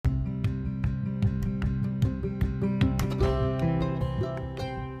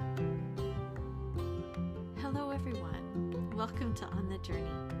the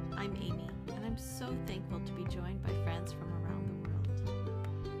Journey. I'm Amy, and I'm so thankful to be joined by friends from around the world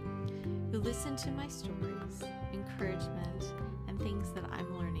who listen to my stories, encouragement, and things that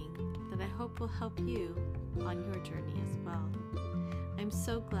I'm learning that I hope will help you on your journey as well. I'm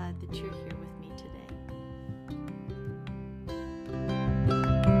so glad that you're here with me today.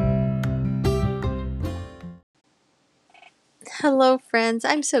 Hello, friends.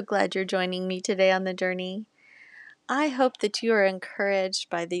 I'm so glad you're joining me today on the journey. I hope that you are encouraged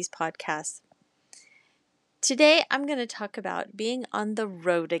by these podcasts. Today, I'm going to talk about being on the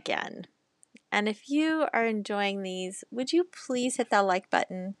road again. And if you are enjoying these, would you please hit that like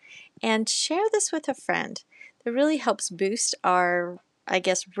button and share this with a friend? That really helps boost our,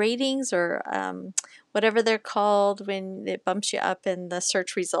 ratings or whatever they're called when it bumps you up in the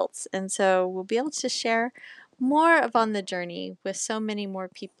search results. And so we'll be able to share more of On the Journey with so many more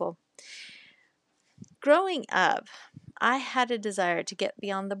people. Growing up, I had a desire to get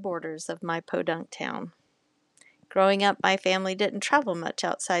beyond the borders of my podunk town. Growing up, my family didn't travel much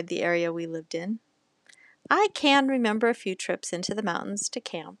outside the area we lived in. I can remember a few trips into the mountains to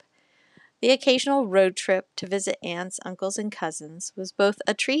camp. The occasional road trip to visit aunts, uncles, and cousins was both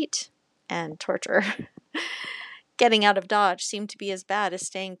a treat and torture. Getting out of Dodge seemed to be as bad as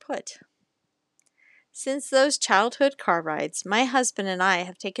staying put. Since those childhood car rides, my husband and I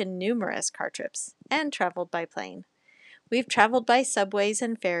have taken numerous car trips and traveled by plane. We've traveled by subways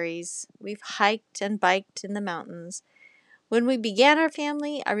and ferries. We've hiked and biked in the mountains. When we began our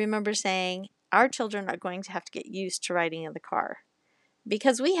family, I remember saying, our children are going to have to get used to riding in the car,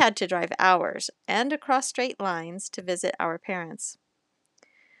 because we had to drive hours and across straight lines to visit our parents.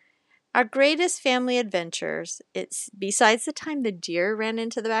 Our greatest family adventures, besides the time the deer ran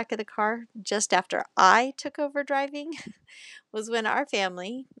into the back of the car just after I took over driving, was when our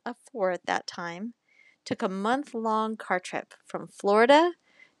family, of 4 at that time, took a month-long car trip from Florida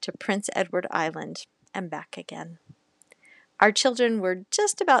to Prince Edward Island and back again. Our children were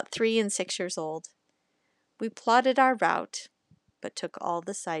just about 3 and 6 years old. We plotted our route, but took all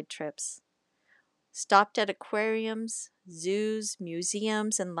the side trips. Stopped at aquariums, zoos,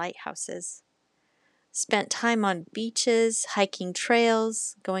 museums, and lighthouses. Spent time on beaches, hiking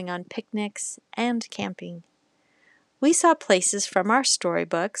trails, going on picnics, and camping. We saw places from our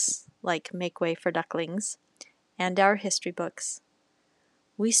storybooks, like Make Way for Ducklings, and our history books.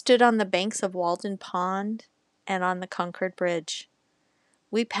 We stood on the banks of Walden Pond and on the Concord Bridge.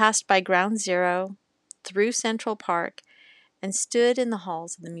 We passed by Ground Zero, through Central Park, and stood in the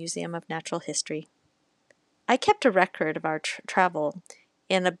halls of the Museum of Natural History. I kept a record of our travel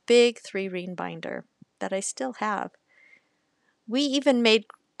in a big 3-ring binder that I still have. We even made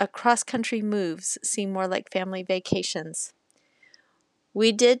cross-country moves seem more like family vacations.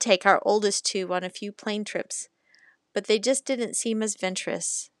 We did take our oldest 2 on a few plane trips, but they just didn't seem as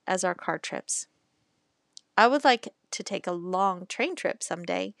adventurous as our car trips. I would like to take a long train trip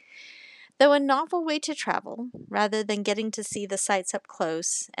someday, though a novel way to travel, rather than getting to see the sights up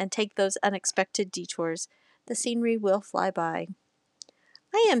close and take those unexpected detours. The scenery will fly by.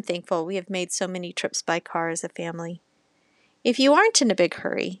 I am thankful we have made so many trips by car as a family. If you aren't in a big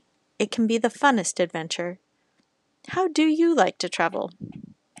hurry, it can be the funnest adventure. How do you like to travel?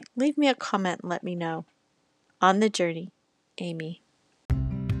 Leave me a comment and let me know. On the Journey, Amy.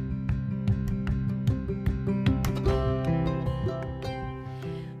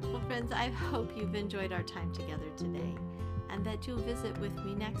 Well, friends, I hope you've enjoyed our time together today and that you'll visit with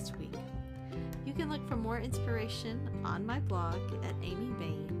me next week. You can look for more inspiration on my blog at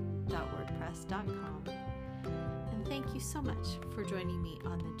amybain.wordpress.com. And thank you so much for joining me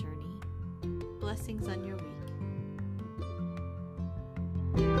on the journey. Blessings on your week.